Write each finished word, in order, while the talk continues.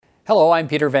Hello, I'm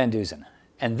Peter Van Dusen,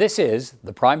 and this is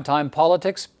the Primetime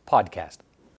Politics Podcast.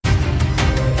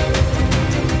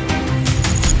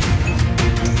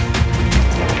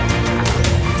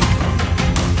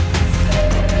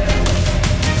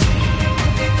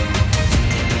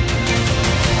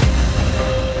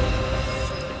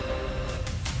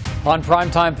 On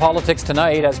Primetime Politics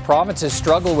tonight, as provinces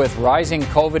struggle with rising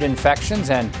COVID infections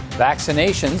and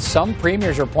vaccinations, some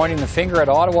premiers are pointing the finger at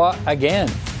Ottawa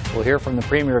again. We'll hear from the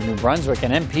Premier of New Brunswick,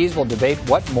 and MPs will debate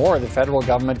what more the federal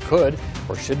government could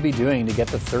or should be doing to get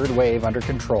the third wave under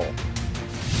control.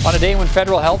 On a day when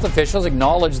federal health officials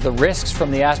acknowledge the risks from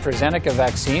the AstraZeneca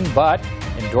vaccine, but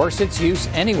endorse its use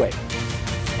anyway.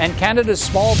 And Canada's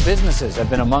small businesses have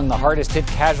been among the hardest hit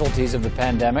casualties of the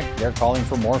pandemic. They're calling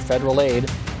for more federal aid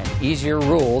and easier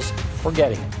rules for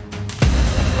getting it.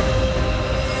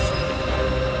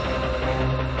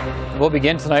 We'll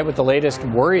begin tonight with the latest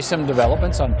worrisome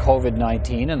developments on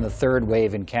COVID-19 and the third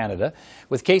wave in Canada.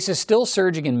 With cases still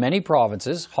surging in many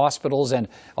provinces, hospitals and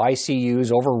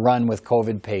ICUs overrun with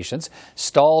COVID patients,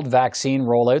 stalled vaccine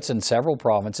rollouts in several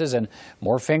provinces, and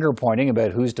more finger-pointing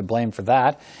about who's to blame for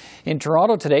that. In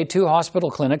Toronto today, 2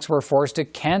 hospital clinics were forced to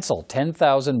cancel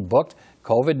 10,000 booked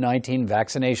COVID-19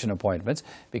 vaccination appointments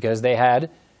because they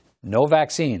had no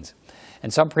vaccines.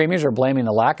 And some premiers are blaming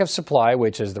the lack of supply,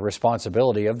 which is the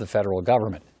responsibility of the federal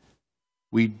government.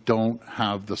 We don't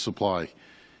have the supply.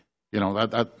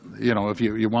 If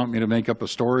you want me to make up a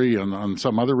story on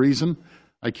some other reason,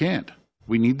 I can't.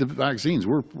 We need the vaccines.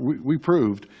 We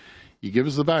proved you give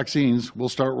us the vaccines, we'll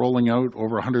start rolling out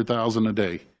over 100,000 a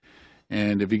day.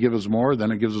 And if you give us more,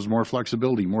 then it gives us more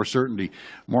flexibility, more certainty,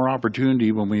 more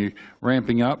opportunity when we're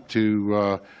ramping up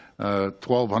to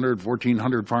 1,200,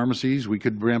 1,400 pharmacies. We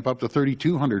could ramp up to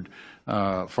 3,200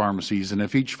 pharmacies. And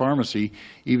if each pharmacy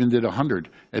even did 100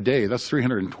 a day, that's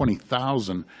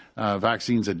 320,000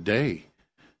 vaccines a day.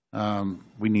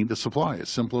 We need the supply.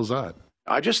 It's simple as that.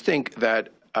 I just think that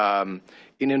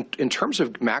in terms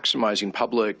of maximizing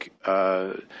public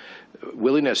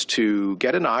willingness to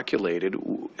get inoculated,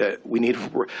 we need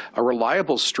a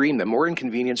reliable stream. The more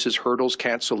inconveniences, hurdles,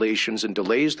 cancellations, and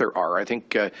delays there are, I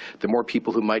think the more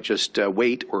people who might just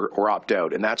wait or opt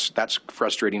out, and that's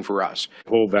frustrating for us. The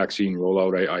whole vaccine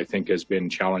rollout, I think, has been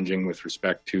challenging with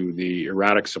respect to the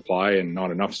erratic supply and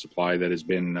not enough supply that has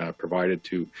been provided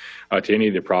to any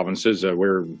of the provinces.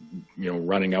 We're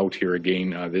running out here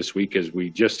again this week as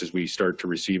we start to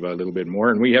receive a little bit more,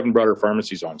 and we haven't brought our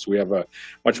pharmacies on, so we have a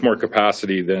much more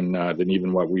capacity than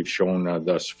even what we've shown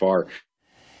thus far.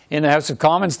 In the House of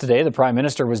Commons today, the Prime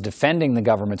Minister was defending the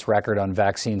government's record on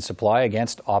vaccine supply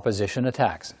against opposition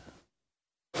attacks.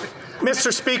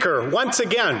 Mr. Speaker, once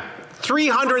again,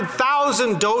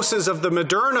 300,000 doses of the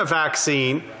Moderna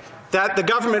vaccine that the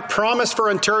government promised for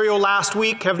Ontario last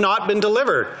week have not been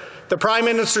delivered. The Prime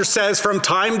Minister says from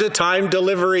time to time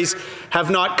deliveries have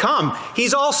not come.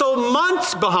 He's also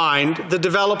months behind the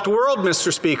developed world,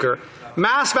 Mr. Speaker.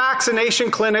 Mass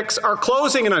vaccination clinics are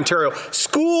closing in Ontario.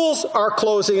 Schools are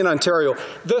closing in Ontario.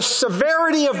 The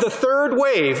severity of the third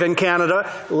wave in Canada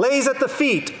lays at the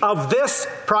feet of this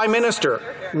Prime Minister.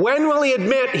 When will he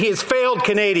admit he has failed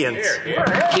Canadians?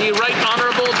 The Right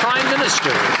Honourable Prime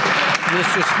Minister.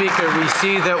 Mr. Speaker, we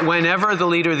see that whenever the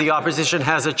Leader of the Opposition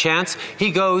has a chance, he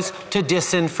goes to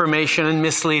disinformation and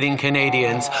misleading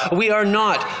Canadians. We are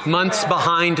not months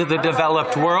behind the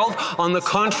developed world. On the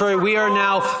contrary, we are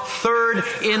now third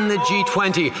in the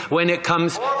G20 when it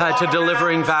comes to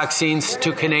delivering vaccines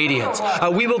to Canadians.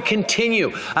 We will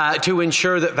continue to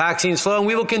ensure that vaccines flow, and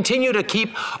we will continue to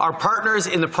keep our partners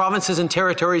in the provinces and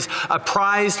territories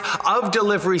apprised of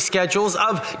delivery schedules,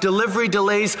 of delivery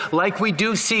delays like we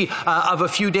do see of a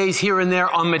few days here and there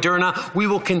on Moderna. We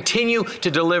will continue to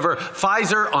deliver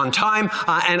Pfizer on time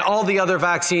and all the other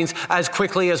vaccines as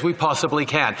quickly as we possibly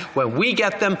can. When we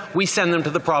get them, we send them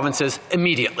to the provinces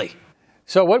immediately.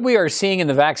 So what we are seeing in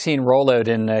the vaccine rollout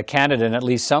in Canada and at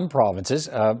least some provinces,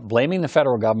 blaming the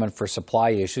federal government for supply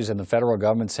issues, and the federal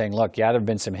government saying, look, yeah, there have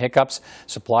been some hiccups,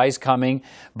 supply's coming,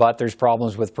 but there's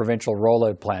problems with provincial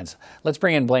rollout plans. Let's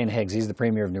bring in Blaine Higgs. He's the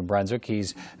Premier of New Brunswick.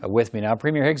 He's with me now.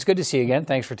 Premier Higgs, good to see you again.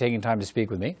 Thanks for taking time to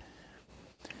speak with me.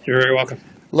 You're very welcome.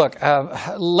 Look,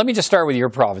 let me just start with your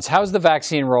province. How's the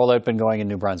vaccine rollout been going in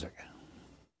New Brunswick?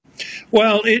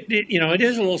 Well, it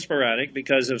is a little sporadic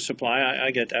because of supply.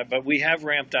 I get that, but we have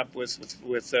ramped up with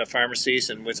pharmacies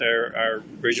and with our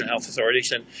regional health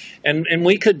authorities, and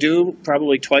we could do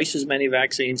probably twice as many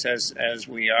vaccines as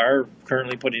we are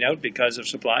currently putting out because of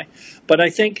supply. But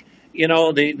I think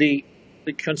the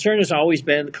The concern has always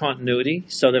been continuity,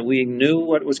 so that we knew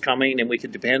what was coming and we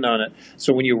could depend on it.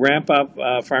 So when you ramp up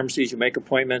pharmacies, you make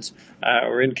appointments,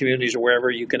 or in communities or wherever,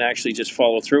 you can actually just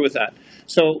follow through with that.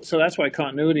 So that's why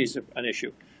continuity is an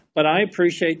issue. But I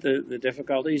appreciate the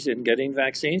difficulties in getting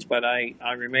vaccines, but I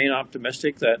remain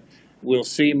optimistic that we'll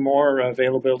see more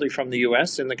availability from the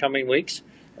U.S. in the coming weeks.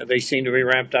 They seem to be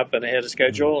ramped up and ahead of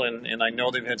schedule, and I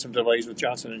know they've had some delays with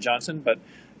Johnson & Johnson, but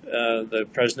the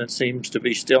president seems to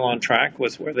be still on track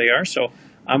with where they are. So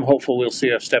I'm hopeful we'll see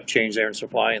a step change there in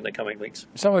supply in the coming weeks.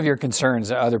 Some of your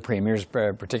concerns, other premiers,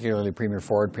 particularly Premier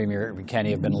Ford, Premier Kenney,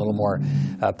 have been a little more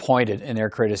pointed in their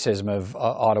criticism of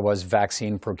Ottawa's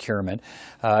vaccine procurement.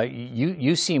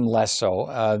 You seem less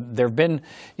so. There have been,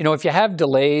 if you have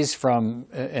delays from,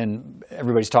 and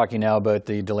everybody's talking now about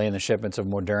the delay in the shipments of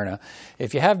Moderna,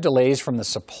 if you have delays from the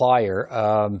supplier,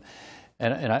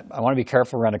 and I want to be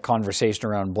careful around a conversation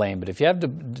around blame, but if you have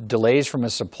delays from a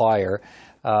supplier,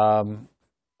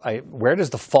 where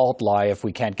does the fault lie if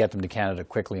we can't get them to Canada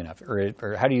quickly enough,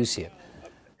 or how do you see it?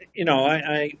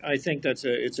 I think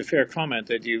it's a fair comment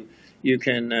that you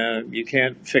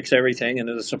can't fix everything, and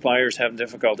if the suppliers have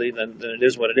difficulty, then it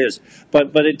is what it is. But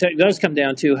it does come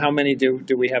down to how many do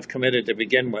we have committed to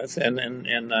begin with, and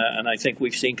I think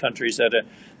we've seen countries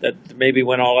that maybe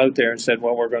went all out there and said,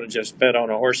 well, we're going to just bet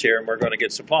on a horse here and we're going to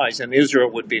get supplies, and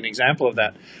Israel would be an example of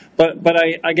that. But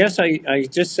I guess I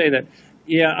just say that.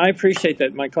 Yeah, I appreciate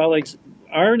that my colleagues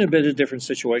are in a bit of a different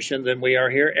situation than we are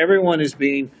here. Everyone is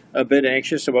being a bit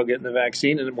anxious about getting the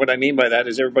vaccine, and what I mean by that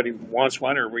is everybody wants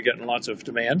one, or we're getting lots of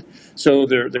demand. So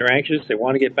they're anxious. They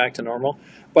want to get back to normal.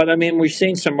 But, I mean, we've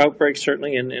seen some outbreaks,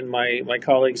 certainly, in my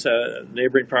colleagues'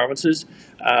 neighboring provinces,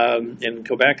 in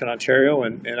Quebec and Ontario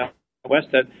and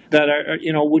West, that are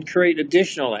would create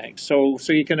additional angst.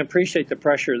 So you can appreciate the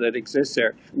pressure that exists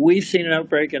there. We've seen an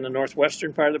outbreak in the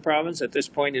northwestern part of the province. At this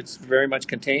point, it's very much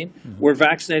contained. Mm-hmm. We're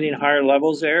vaccinating higher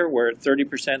levels there. We're at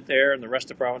 30% there, and the rest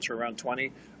of the province are around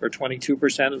 20 or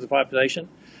 22% of the population.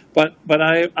 But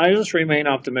I just remain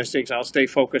optimistic. I'll stay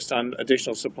focused on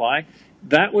additional supply.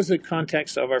 That was the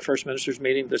context of our First Minister's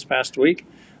meeting this past week,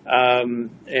 and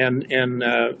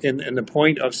the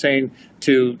point of saying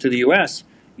to the U.S.,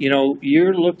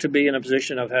 you look to be in a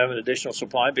position of having additional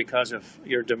supply because of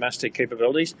your domestic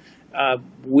capabilities.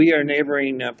 We are a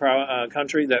neighboring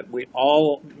country that we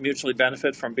all mutually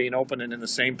benefit from being open and in the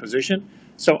same position.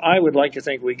 So I would like to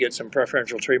think we get some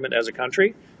preferential treatment as a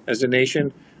country, as a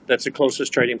nation that's the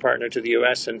closest trading partner to the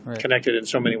U.S. and connected in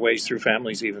so many ways through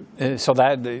families even. So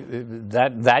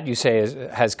that you say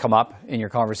has come up in your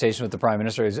conversation with the Prime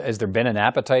Minister. Has there been an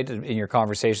appetite in your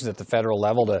conversations at the federal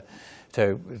level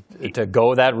to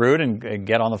go that route and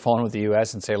get on the phone with the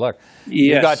U.S. and say, look,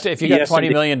 if you got 20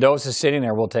 million doses sitting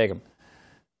there, we'll take them?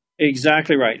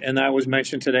 Exactly right. And that was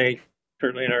mentioned today,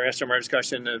 certainly in our SMR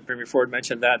discussion. Premier Ford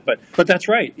mentioned that. But that's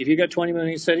right. If you got 20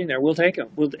 million sitting there, we'll take them.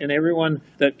 And everyone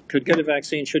that could get a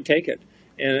vaccine should take it.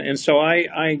 And so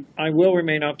I will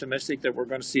remain optimistic that we're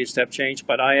going to see a step change.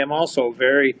 But I am also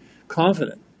very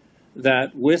confident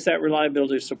that with that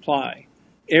reliability of supply,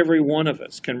 every one of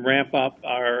us can ramp up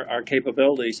our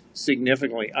capabilities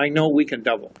significantly. I know we can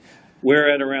double.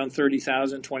 We're at around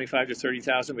 30,000, 25 to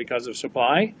 30,000 because of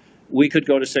supply. We could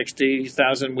go to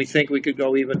 60,000. We think we could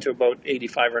go even to about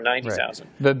 85 or 90,000.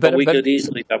 Right. But we could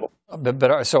easily double.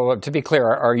 So to be clear,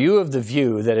 are you of the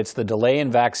view that it's the delay in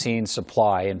vaccine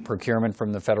supply and procurement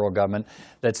from the federal government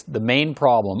that's the main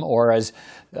problem, or as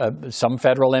some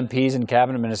federal MPs and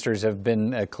cabinet ministers have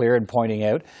been clear in pointing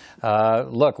out,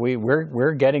 look,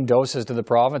 we're getting doses to the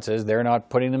provinces. They're not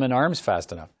putting them in arms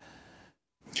fast enough?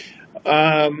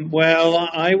 Well,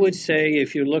 I would say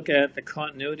if you look at the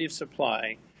continuity of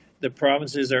supply, the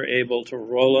provinces are able to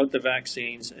roll out the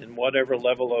vaccines and whatever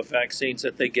level of vaccines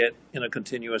that they get in a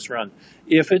continuous run.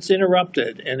 If it's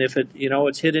interrupted and if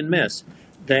it's hit and miss,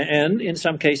 then in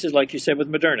some cases, like you said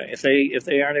with Moderna, if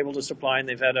they aren't able to supply and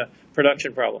they've had a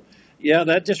production problem,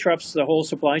 that disrupts the whole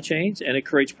supply chains and it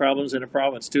creates problems in a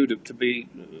province too to be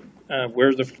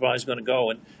where the supply is going to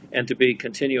go and to be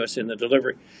continuous in the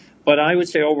delivery. But I would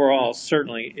say overall,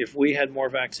 certainly, if we had more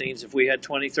vaccines, if we had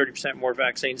 20, 30% more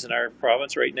vaccines in our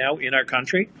province right now, in our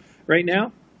country right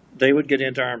now, they would get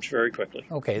into arms very quickly.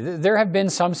 Okay. There have been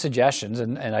some suggestions,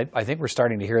 and I think we're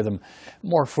starting to hear them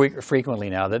more frequently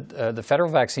now, that the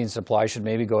federal vaccine supply should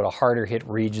maybe go to harder hit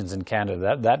regions in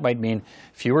Canada. That might mean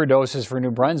fewer doses for New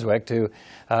Brunswick to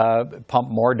pump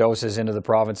more doses into the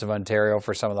province of Ontario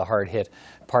for some of the hard hit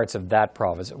parts of that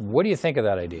province. What do you think of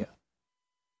that idea?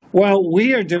 Well,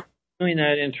 we are doing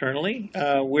that internally.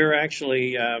 We're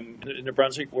actually, in New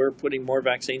Brunswick, we're putting more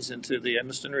vaccines into the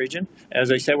Edmundston region.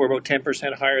 As I said, we're about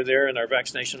 10% higher there in our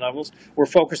vaccination levels. We're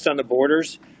focused on the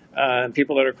borders and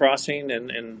people that are crossing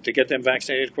and to get them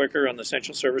vaccinated quicker on the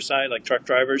essential service side, like truck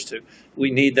drivers,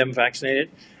 we need them vaccinated.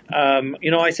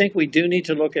 I think we do need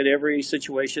to look at every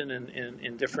situation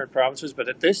in different provinces, but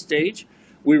at this stage,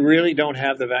 we really don't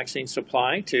have the vaccine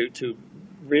supply to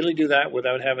really do that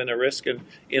without having a risk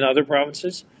in other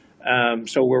provinces.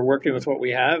 So we're working with what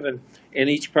we have, and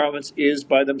each province is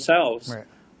by themselves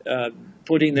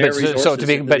putting their resources. So to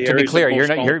be clear,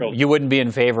 you wouldn't be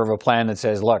in favor of a plan that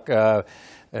says, look,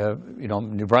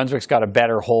 New Brunswick's got a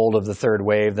better hold of the third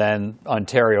wave than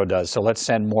Ontario does, so let's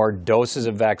send more doses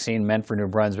of vaccine meant for New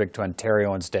Brunswick to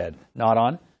Ontario instead. Not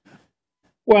on?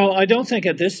 Well, I don't think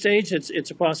at this stage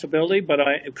it's a possibility, but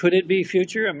could it be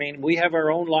future? I mean, we have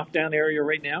our own lockdown area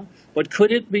right now, but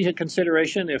could it be a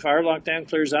consideration if our lockdown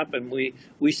clears up and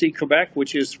we see Quebec,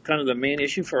 which is kind of the main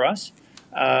issue for us,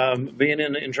 being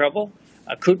in trouble?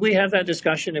 Could we have that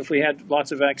discussion if we had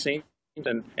lots of vaccines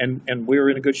and we were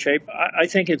in a good shape? I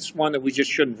think it's one that we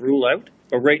just shouldn't rule out.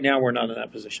 But right now, we're not in that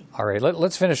position. All right,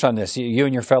 let's finish on this. You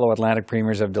and your fellow Atlantic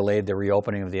premiers have delayed the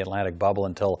reopening of the Atlantic bubble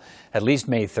until at least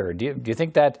May 3rd. Do you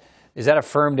think is that a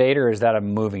firm date or is that a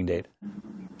moving date?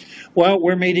 Well,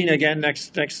 we're meeting again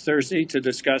next Thursday to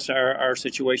discuss our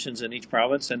situations in each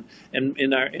province, and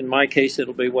in my case,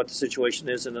 it'll be what the situation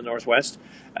is in the Northwest.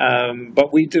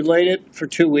 But we delayed it for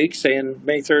 2 weeks, saying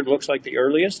May 3rd looks like the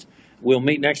earliest. We'll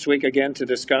meet next week again to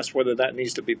discuss whether that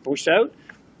needs to be pushed out,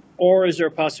 or is there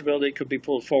a possibility it could be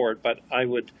pulled forward? But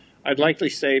I'd likely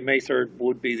say May 3rd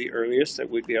would be the earliest that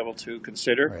we'd be able to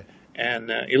consider. Right.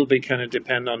 And it'll be kind of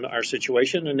depend on our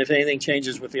situation and if anything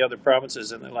changes with the other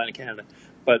provinces in Atlantic Canada.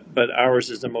 But ours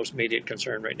is the most immediate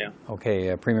concern right now.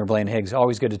 Okay, Premier Blaine Higgs,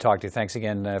 always good to talk to you. Thanks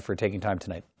again for taking time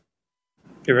tonight.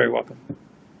 You're very welcome.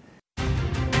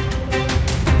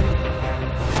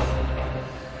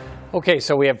 Okay,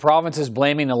 so we have provinces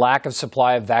blaming the lack of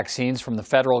supply of vaccines from the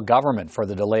federal government for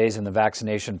the delays in the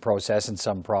vaccination process in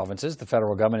some provinces. The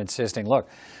federal government insisting, look,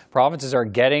 provinces are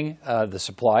getting the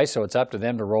supply, so it's up to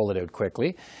them to roll it out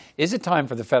quickly. Is it time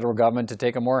for the federal government to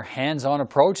take a more hands-on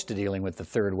approach to dealing with the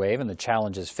third wave and the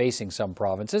challenges facing some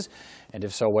provinces? And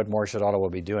if so, what more should Ottawa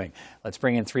be doing? Let's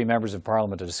bring in three members of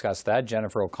Parliament to discuss that.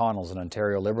 Jennifer O'Connell is an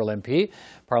Ontario Liberal MP,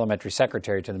 Parliamentary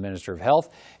Secretary to the Minister of Health.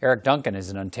 Eric Duncan is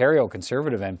an Ontario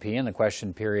Conservative MP and the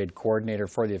Question Period Coordinator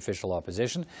for the Official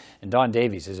Opposition. And Don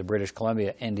Davies is a British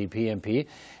Columbia NDP MP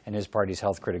and his party's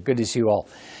health critic. Good to see you all.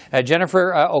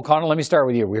 Jennifer O'Connell, let me start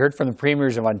with you. We heard from the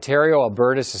premiers of Ontario,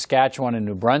 Alberta, Saskatchewan, and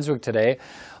New Brunswick today,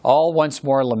 all once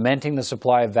more lamenting the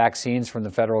supply of vaccines from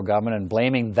the federal government and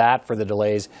blaming that for the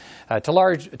delays to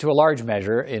a large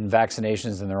measure in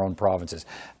vaccinations in their own provinces.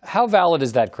 How valid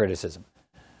is that criticism?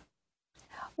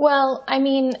 Well, I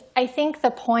mean, I think the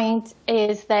point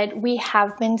is that we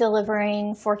have been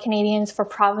delivering for Canadians, for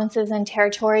provinces and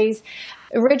territories.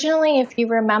 Originally, if you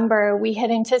remember, we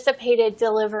had anticipated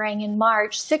delivering in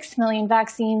March 6 million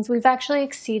vaccines. We've actually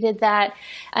exceeded that.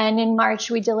 And in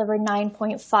March, we delivered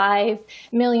 9.5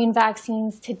 million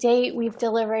vaccines. To date, we've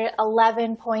delivered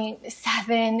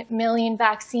 11.7 million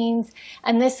vaccines.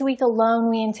 And this week alone,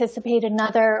 we anticipate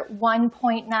another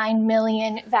 1.9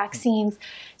 million vaccines.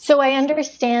 So I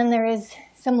understand there is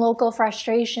some local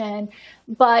frustration,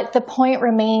 but the point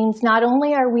remains, not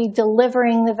only are we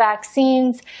delivering the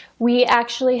vaccines, we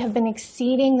actually have been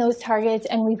exceeding those targets,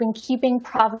 and we've been keeping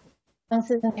provinces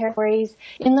and territories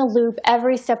in the loop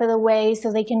every step of the way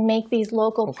so they can make these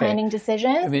local planning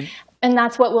decisions. And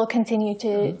that's what we'll continue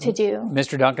to do.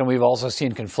 Mr. Duncan, we've also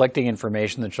seen conflicting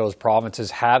information that shows provinces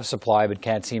have supply but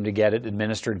can't seem to get it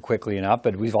administered quickly enough.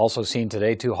 But we've also seen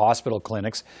today 2 hospital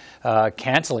clinics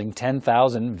canceling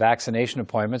 10,000 vaccination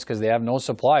appointments because they have no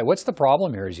supply. What's the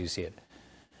problem here as you see it?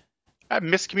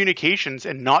 Miscommunications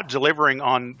and not delivering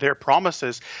on their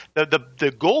promises. The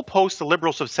goalpost the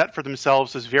Liberals have set for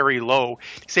themselves is very low.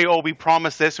 Say, oh, we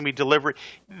promised this and we deliver.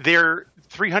 They're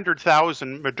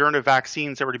 300,000 Moderna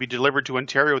vaccines that were to be delivered to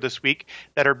Ontario this week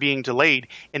that are being delayed.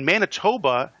 In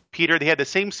Manitoba, Peter, they had the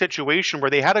same situation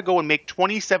where they had to go and make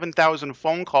 27,000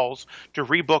 phone calls to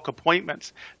rebook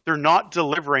appointments. They're not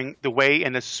delivering the way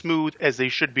and as smooth as they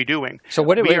should be doing. So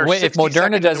what if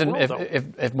Moderna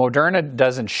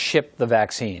doesn't ship the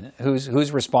vaccine?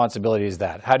 Whose responsibility is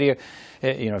that? How do you,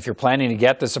 if you're planning to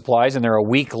get the supplies and they're a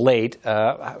week late,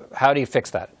 how do you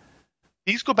fix that?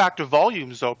 These go back to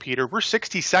volumes, though, Peter. We're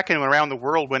 62nd around the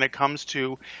world when it comes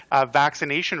to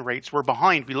vaccination rates. We're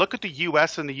behind. We look at the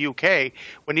US and the UK.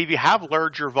 When if you have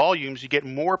larger volumes, you get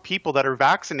more people that are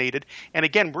vaccinated. And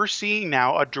again, we're seeing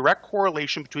now a direct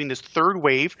correlation between this third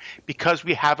wave because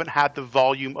we haven't had the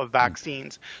volume of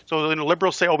vaccines. So when the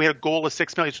Liberals say, oh, we had a goal of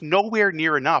 6 million, it's nowhere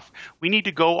near enough. We need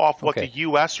to go off what the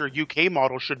US or UK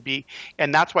model should be.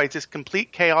 And that's why it's just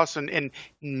complete chaos and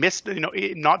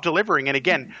not delivering. And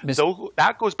again,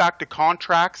 that goes back to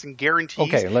contracts and guarantees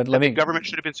that the government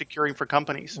should have been securing for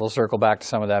companies. We'll circle back to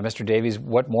some of that. Mr. Davies,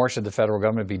 what more should the federal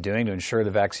government be doing to ensure the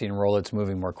vaccine rollout's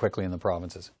moving more quickly in the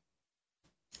provinces?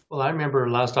 Well, I remember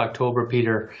last October,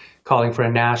 Peter, calling for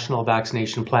a national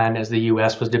vaccination plan as the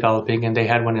U.S. was developing, and they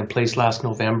had one in place last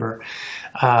November.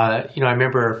 I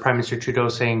remember Prime Minister Trudeau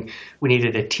saying we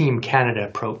needed a Team Canada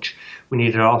approach. We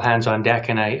needed all hands on deck,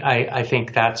 and I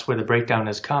think that's where the breakdown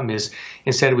has come, is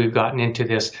instead we've gotten into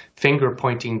this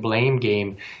finger-pointing blame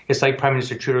game. It's like Prime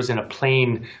Minister Trudeau's in a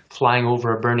plane flying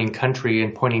over a burning country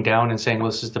and pointing down and saying, well,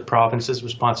 this is the province's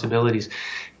responsibilities.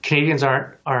 Canadians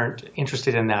aren't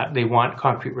interested in that. They want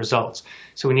concrete results.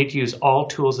 So we need to use all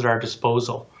tools at our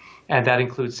disposal, and that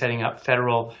includes setting up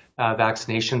federal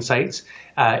vaccination sites.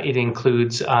 It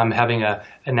includes having a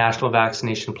national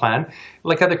vaccination plan,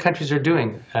 like other countries are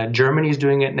doing. Germany is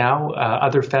doing it now.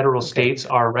 Other federal states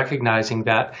are recognizing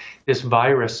that this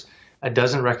virus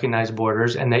doesn't recognize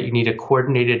borders and that you need a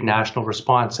coordinated national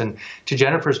response. And to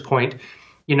Jennifer's point,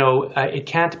 it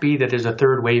can't be that there's a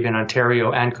third wave in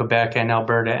Ontario and Quebec and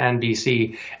Alberta and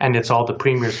BC, and it's all the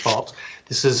Premier's fault.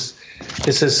 This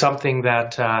is something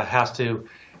that has to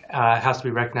be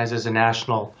recognized as a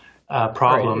national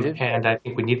problem, right. And I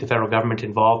think we need the federal government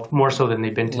involved more so than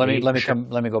they've been to date.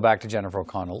 Let me go back to Jennifer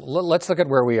O'Connell. Let's look at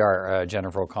where we are,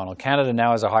 Jennifer O'Connell. Canada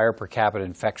now has a higher per capita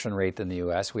infection rate than the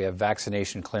U.S. We have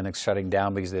vaccination clinics shutting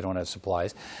down because they don't have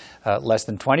supplies. Less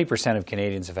than 20% of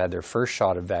Canadians have had their first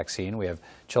shot of vaccine. We have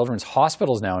children's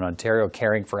hospitals now in Ontario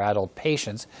caring for adult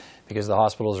patients because the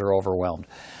hospitals are overwhelmed.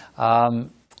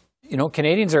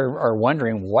 Canadians are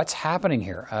wondering what's happening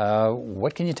here.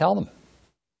 What can you tell them?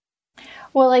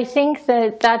 Well, I think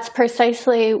that that's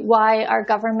precisely why our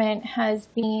government has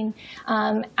been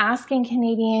asking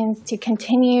Canadians to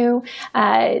continue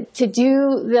to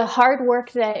do the hard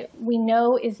work that we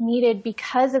know is needed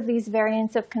because of these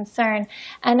variants of concern.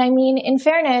 And I mean, in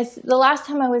fairness, the last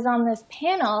time I was on this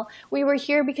panel, we were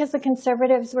here because the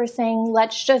Conservatives were saying,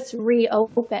 let's just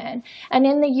reopen. And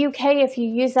in the UK, if you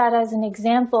use that as an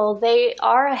example, they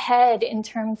are ahead in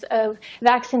terms of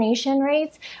vaccination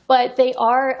rates, but they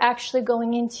are actually going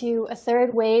into a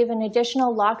third wave and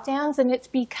additional lockdowns, and it's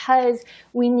because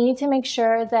we need to make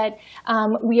sure that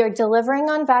we are delivering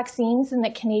on vaccines and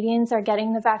that Canadians are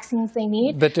getting the vaccines they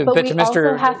need. But we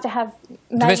also have to have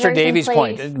measures to Mr. Davies' in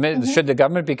place. point, should the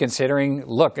government be considering,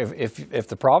 look, if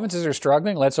the provinces are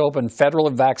struggling, let's open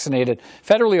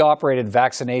federally operated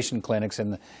vaccination clinics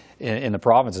in the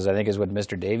provinces, I think is what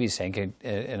Mr. Davies is saying.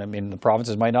 And I mean, the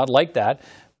provinces might not like that,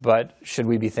 but should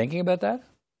we be thinking about that?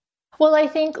 Well, I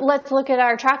think let's look at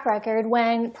our track record.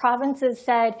 When provinces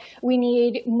said we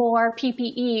need more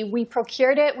PPE, we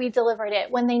procured it, we delivered it.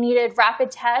 When they needed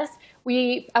rapid tests,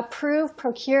 we approved,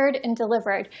 procured, and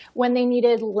delivered. When they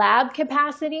needed lab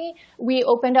capacity, we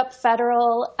opened up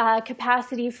federal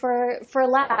capacity for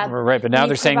lab. Right, but now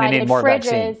they're saying they need more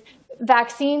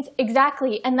vaccines,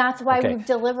 exactly. And that's why we've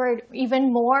delivered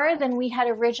even more than we had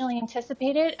originally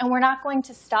anticipated. And we're not going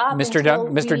to stop.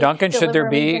 Mr. Duncan, should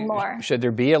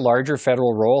there be a larger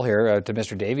federal role here, to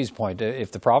Mr. Davies' point?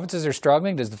 If the provinces are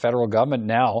struggling, does the federal government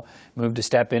now move to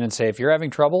step in and say, if you're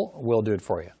having trouble, we'll do it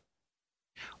for you?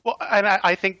 Well, and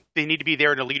I think they need to be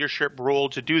there in a leadership role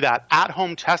to do that.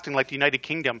 At-home testing, like the United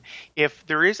Kingdom, if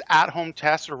there is at-home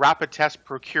tests or rapid tests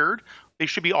procured, they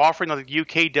should be offering like the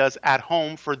UK does at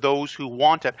home for those who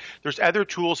want it. There's other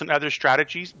tools and other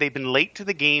strategies. They've been late to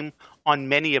the game on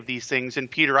many of these things. And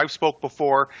Peter, I've spoke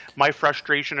before, my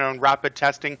frustration on rapid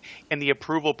testing and the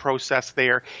approval process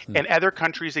there. And other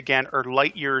countries, again, are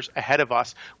light years ahead of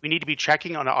us. We need to be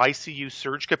checking on the ICU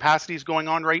surge capacities going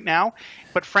on right now.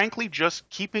 But frankly, just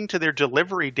keeping to their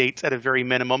delivery dates at a very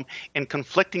minimum and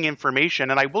conflicting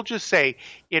information. And I will just say,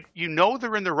 they're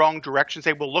in the wrong direction,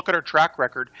 say, well, look at our track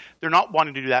record. They're not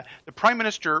wanting to do that. The Prime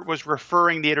Minister was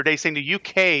referring the other day saying the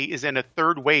UK is in a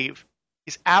third wave.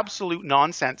 is absolute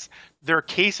nonsense. Their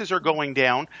cases are going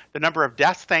down. The number of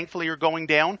deaths, thankfully, are going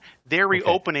down. They're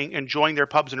reopening, enjoying their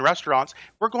pubs and restaurants.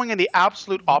 We're going in the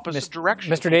absolute opposite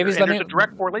direction. Mr. Davies, there's a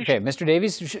direct correlation. Okay, Mr.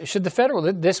 Davies, should the federal,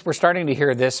 we're starting to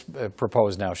hear this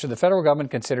proposed now. Should the federal government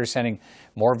consider sending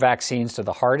more vaccines to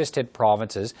the hardest hit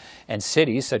provinces and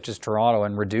cities such as Toronto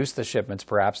and reduce the shipments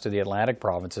perhaps to the Atlantic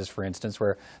provinces, for instance,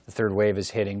 where the third wave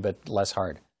is hitting but less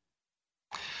hard?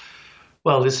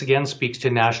 Well, this again speaks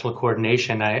to national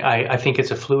coordination. I think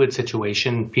it's a fluid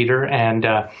situation, Peter, and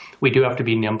we do have to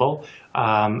be nimble.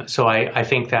 So I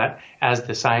think that as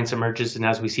the science emerges and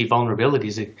as we see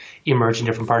vulnerabilities emerge in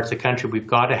different parts of the country, we've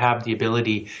got to have the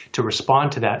ability to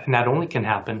respond to that. And that only can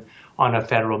happen on a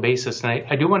federal basis. And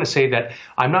I do want to say that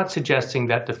I'm not suggesting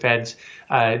that the feds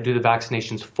do the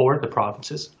vaccinations for the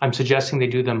provinces. I'm suggesting they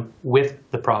do them with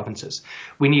the provinces.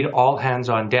 We need all hands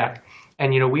on deck.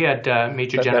 And, we had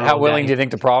Major General... But how willing do you think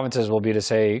the provinces will be to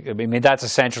say, I mean, that's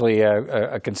essentially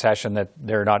a concession that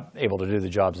they're not able to do the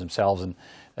jobs themselves. And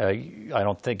I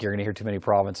don't think you're going to hear too many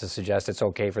provinces suggest it's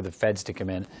okay for the feds to come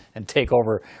in and take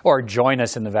over or join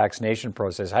us in the vaccination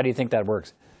process. How do you think that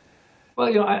works?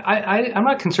 Well, I'm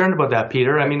not concerned about that,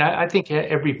 Peter. I mean, I think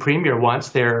every premier wants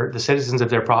the citizens of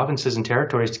their provinces and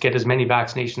territories to get as many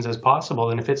vaccinations as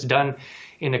possible. And if it's done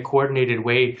in a coordinated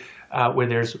way where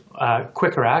there's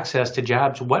quicker access to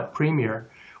jabs, what premier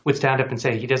would stand up and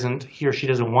say he or she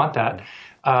doesn't want that?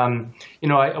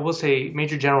 I will say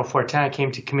Major General Fortin came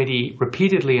to committee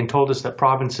repeatedly and told us that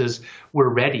provinces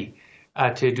were ready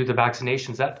to do the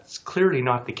vaccinations. That's clearly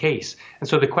not the case. And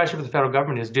so the question for the federal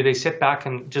government is, do they sit back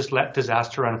and just let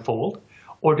disaster unfold?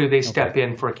 Or do they step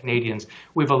in for Canadians?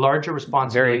 We have a larger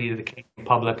responsibility to the Canadian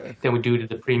public than we do to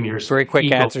the premiers. Very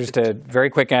quick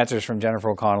answers from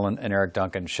Jennifer O'Connell and Eric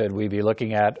Duncan. Should we be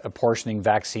looking at apportioning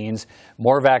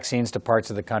more vaccines to parts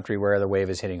of the country where the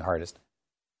wave is hitting hardest?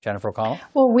 Jennifer O'Connell?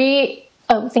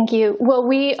 Thank you. Well,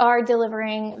 we are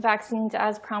delivering vaccines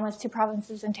as promised to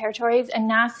provinces and territories, and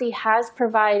NACI has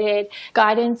provided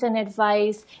guidance and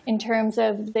advice in terms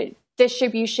of the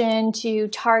distribution to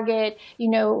target,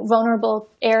 vulnerable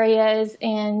areas,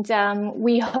 and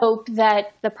we hope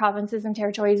that the provinces and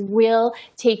territories will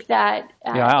take that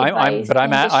advice.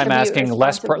 I'm asking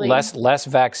less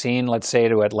vaccine, let's say,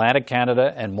 to Atlantic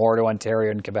Canada and more to Ontario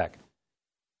and Quebec.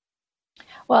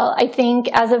 Well, I think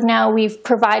as of now, we've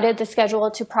provided the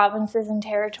schedule to provinces and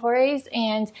territories,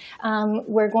 and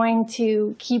we're going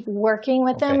to keep working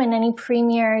with them. And any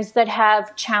premiers that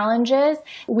have challenges,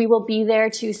 we will be there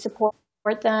to support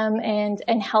them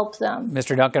and help them.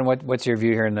 Mr. Duncan, what's your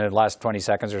view here in the last 20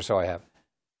 seconds or so I have?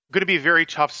 Going to be a very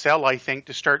tough sell, I think,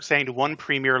 to start saying to one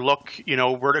premier, look,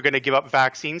 we're going to give up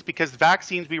vaccines, because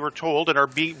vaccines we were told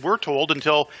we're told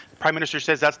until the Prime Minister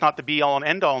says that's not the be all and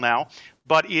end all now,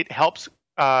 but it helps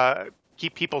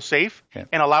keep people safe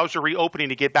and allows a reopening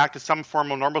to get back to some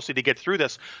form of normalcy to get through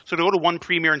this. So to go to one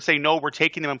premier and say, no, we're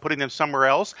taking them and putting them somewhere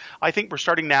else, I think we're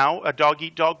starting now a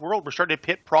dog-eat-dog world. We're starting to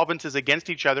pit provinces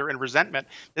against each other in resentment.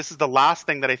 This is the last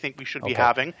thing that I think we should be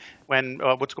having when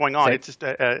what's going on. It's just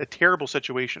a terrible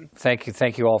situation.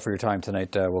 Thank you all for your time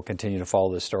tonight. We'll continue to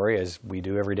follow this story as we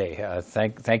do every day.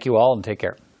 Thank you all, and take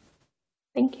care.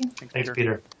 Thank you. Thanks,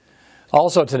 Peter.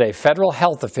 Also today, federal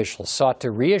health officials sought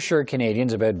to reassure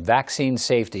Canadians about vaccine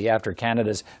safety after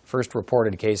Canada's first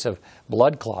reported case of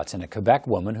blood clots in a Quebec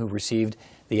woman who received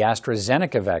the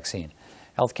AstraZeneca vaccine.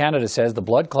 Health Canada says the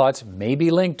blood clots may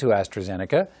be linked to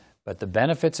AstraZeneca, but the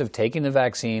benefits of taking the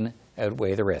vaccine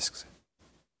outweigh the risks.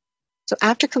 So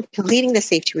after completing the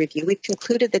safety review, we've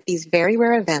concluded that these very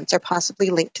rare events are possibly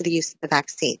linked to the use of the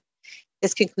vaccine.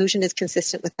 This conclusion is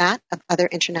consistent with that of other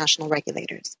international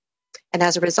regulators. And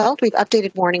as a result, we've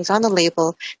updated warnings on the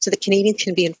label so that Canadians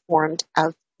can be informed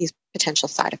of these potential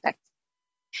side effects.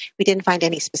 We didn't find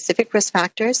any specific risk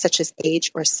factors such as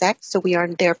age or sex, so we are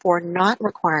therefore not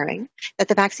requiring that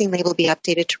the vaccine label be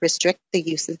updated to restrict the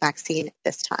use of the vaccine at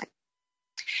this time.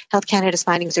 Health Canada's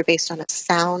findings are based on a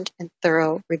sound and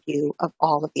thorough review of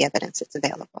all of the evidence that's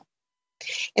available.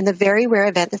 In the very rare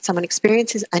event that someone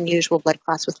experiences unusual blood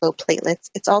clots with low platelets,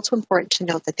 it's also important to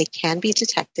note that they can be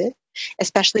detected,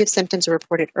 especially if symptoms are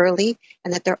reported early,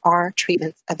 and that there are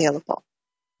treatments available.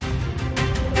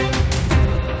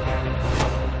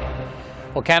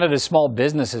 Well, Canada's small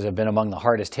businesses have been among the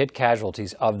hardest hit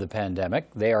casualties of the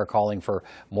pandemic. They are calling for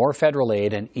more federal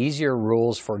aid and easier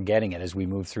rules for getting it as we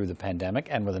move through the pandemic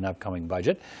and with an upcoming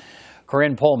budget.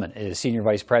 Corinne Pullman is Senior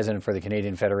Vice President for the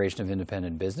Canadian Federation of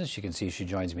Independent Business. You can see she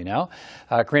joins me now.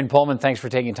 Corinne Pullman, thanks for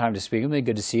taking time to speak with me.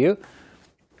 Good to see you.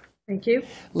 Thank you.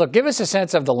 Look, give us a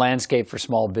sense of the landscape for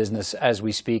small business as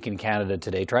we speak in Canada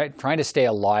today, trying to stay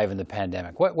alive in the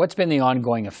pandemic. What's been the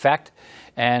ongoing effect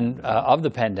of the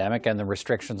pandemic and the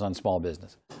restrictions on small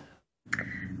business?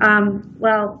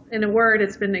 Well, in a word,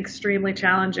 it's been extremely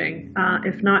challenging,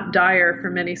 if not dire, for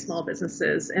many small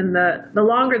businesses. And the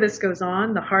longer this goes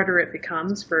on, the harder it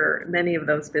becomes for many of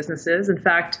those businesses. In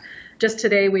fact, just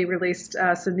today we released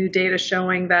some new data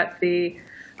showing that the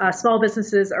small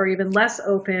businesses are even less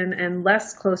open and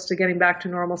less close to getting back to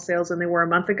normal sales than they were a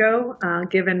month ago,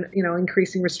 given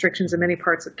increasing restrictions in many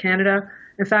parts of Canada.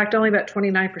 In fact, only about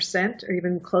 29% are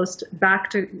even close back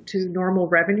to normal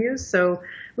revenues. So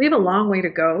we have a long way to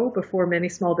go before many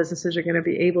small businesses are going to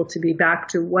be able to be back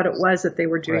to what it was that they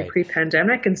were doing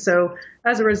pre-pandemic. And so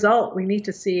as a result, we need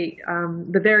to see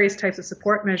the various types of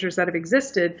support measures that have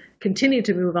existed continue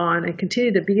to move on and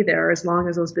continue to be there as long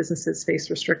as those businesses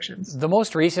face restrictions. The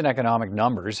most recent economic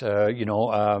numbers,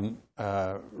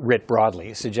 writ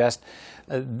broadly, suggest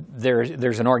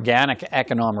there's an organic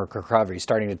economic recovery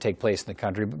starting to take place in the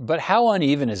country. But how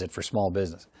uneven is it for small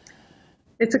business?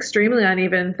 It's extremely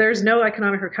uneven. There's no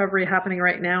economic recovery happening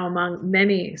right now among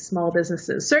many small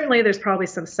businesses. Certainly, there's probably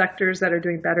some sectors that are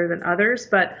doing better than others,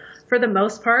 but for the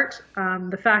most part,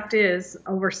 the fact is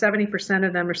over 70%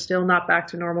 of them are still not back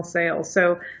to normal sales.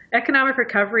 So economic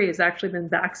recovery has actually been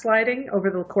backsliding over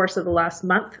the course of the last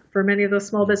month for many of those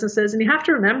small businesses. And you have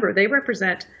to remember, they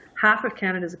represent half of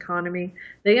Canada's economy.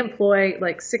 They employ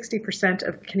like 60%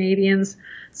 of Canadians.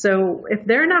 So if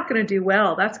they're not going to do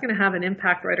well, that's going to have an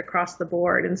impact right across the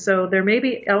board. And so there may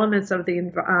be elements of the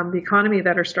economy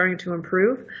that are starting to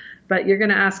improve, but you're going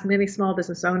to ask many small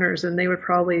business owners, and they would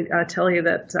probably tell you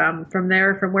that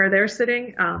from where they're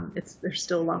sitting, there's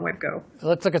still a long way to go.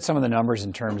 Let's look at some of the numbers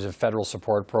in terms of federal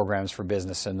support programs for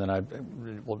business, and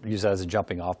then we'll use that as a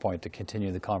jumping off point to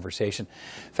continue the conversation.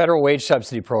 Federal wage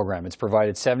subsidy program, it's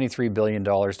provided $73 billion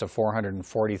to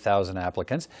 440,000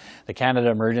 applicants. The Canada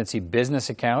Emergency Business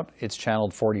Account, it's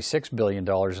channeled $46 billion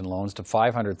in loans to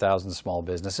 500,000 small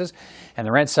businesses. And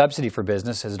the rent subsidy for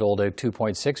business has doled out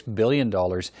 $2.6 billion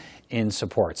in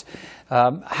supports.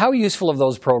 How useful have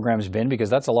those programs been? Because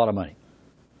that's a lot of money.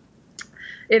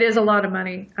 It is a lot of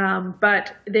money,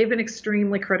 but they've been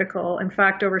extremely critical. In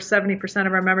fact, over 70%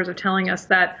 of our members are telling us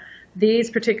that these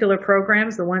particular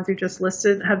programs, the ones you just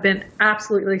listed, have been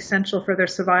absolutely essential for their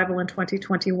survival in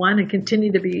 2021 and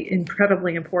continue to be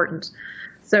incredibly important.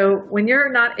 So when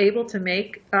you're not able to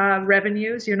make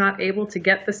revenues, you're not able to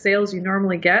get the sales you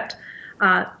normally get,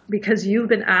 because you've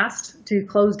been asked to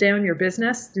close down your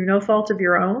business through no fault of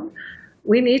your own,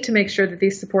 we need to make sure that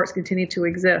these supports continue to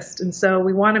exist. And so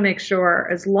we want to make sure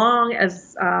as long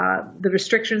as the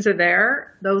restrictions are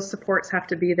there, those supports have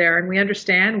to be there. And we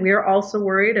understand we are also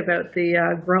worried about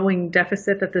the growing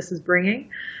deficit that this is bringing.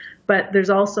 But there's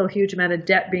also a huge amount of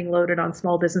debt being loaded on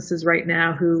small businesses right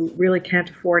now who really can't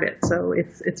afford it. So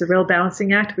it's a real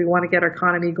balancing act. We want to get our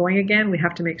economy going again. We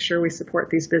have to make sure we support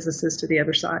these businesses to the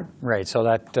other side. Right. So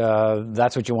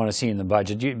that's what you want to see in the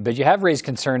budget. But you have raised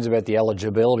concerns about the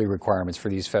eligibility requirements for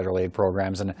these federal aid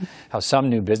programs and how some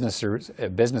new businesses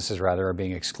are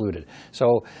being excluded.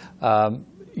 So,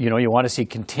 you want to see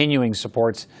continuing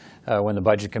supports when the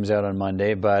budget comes out on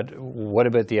Monday, but what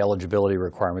about the eligibility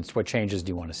requirements? What changes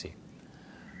do you want to see?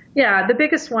 Yeah, the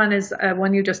biggest one is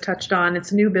one you just touched on.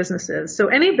 It's new businesses. So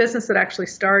any business that actually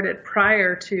started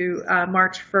prior to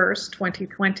March 1st,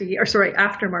 2020,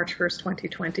 after March 1st,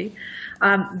 2020,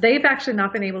 they've actually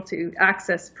not been able to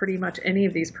access pretty much any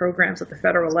of these programs at the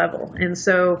federal level. And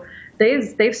so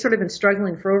they've sort of been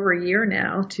struggling for over a year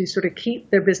now to sort of keep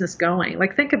their business going.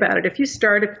 Like, think about it. If you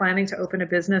started planning to open a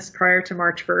business prior to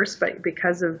March 1st, but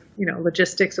because of,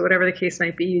 logistics or whatever the case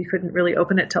might be, you couldn't really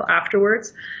open it till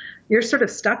afterwards, you're sort of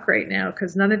stuck right now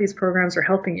because none of these programs are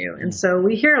helping you. And so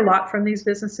we hear a lot from these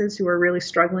businesses who are really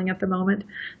struggling at the moment.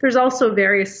 There's also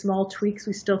various small tweaks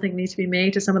we still think need to be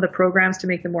made to some of the programs to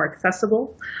make them more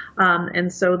accessible.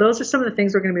 And so those are some of the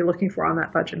things we're going to be looking for on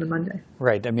that budget on Monday.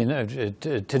 Right. I mean,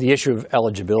 to the issue of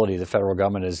eligibility, the federal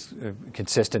government has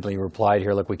consistently replied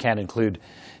here, look, we can't include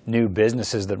new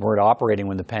businesses that weren't operating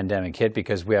when the pandemic hit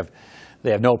because they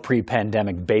have no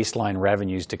pre-pandemic baseline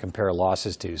revenues to compare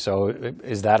losses to. So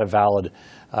is that a valid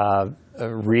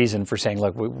reason for saying,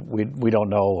 look, we don't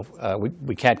know,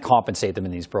 we can't compensate them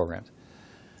in these programs?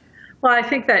 Well, I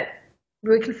think that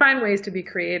we can find ways to be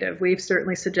creative. We've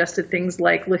certainly suggested things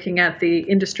like looking at the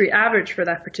industry average for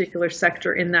that particular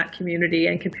sector in that community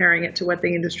and comparing it to what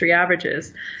the industry average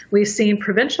is. We've seen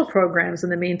provincial programs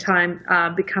in the meantime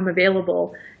become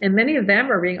available, and many of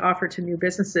them are being offered to new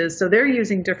businesses. So they're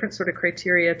using different sort of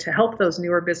criteria to help those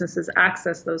newer businesses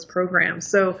access those programs.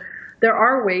 So there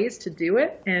are ways to do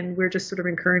it, and we're just sort of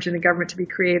encouraging the government to be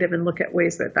creative and look at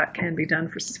ways that that can be done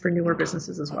for newer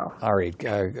businesses as well. All right,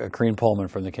 Karine Pullman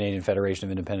from the Canadian Federation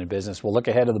of Independent Business. We'll look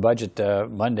ahead of the budget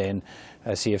Monday and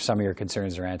see if some of your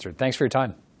concerns are answered. Thanks for your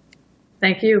time.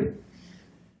 Thank you.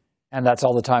 And that's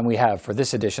all the time we have for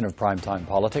this edition of Primetime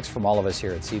Politics from all of us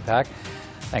here at CPAC.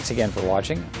 Thanks again for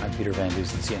watching. I'm Peter Van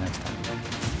Dusen. See you next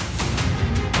time.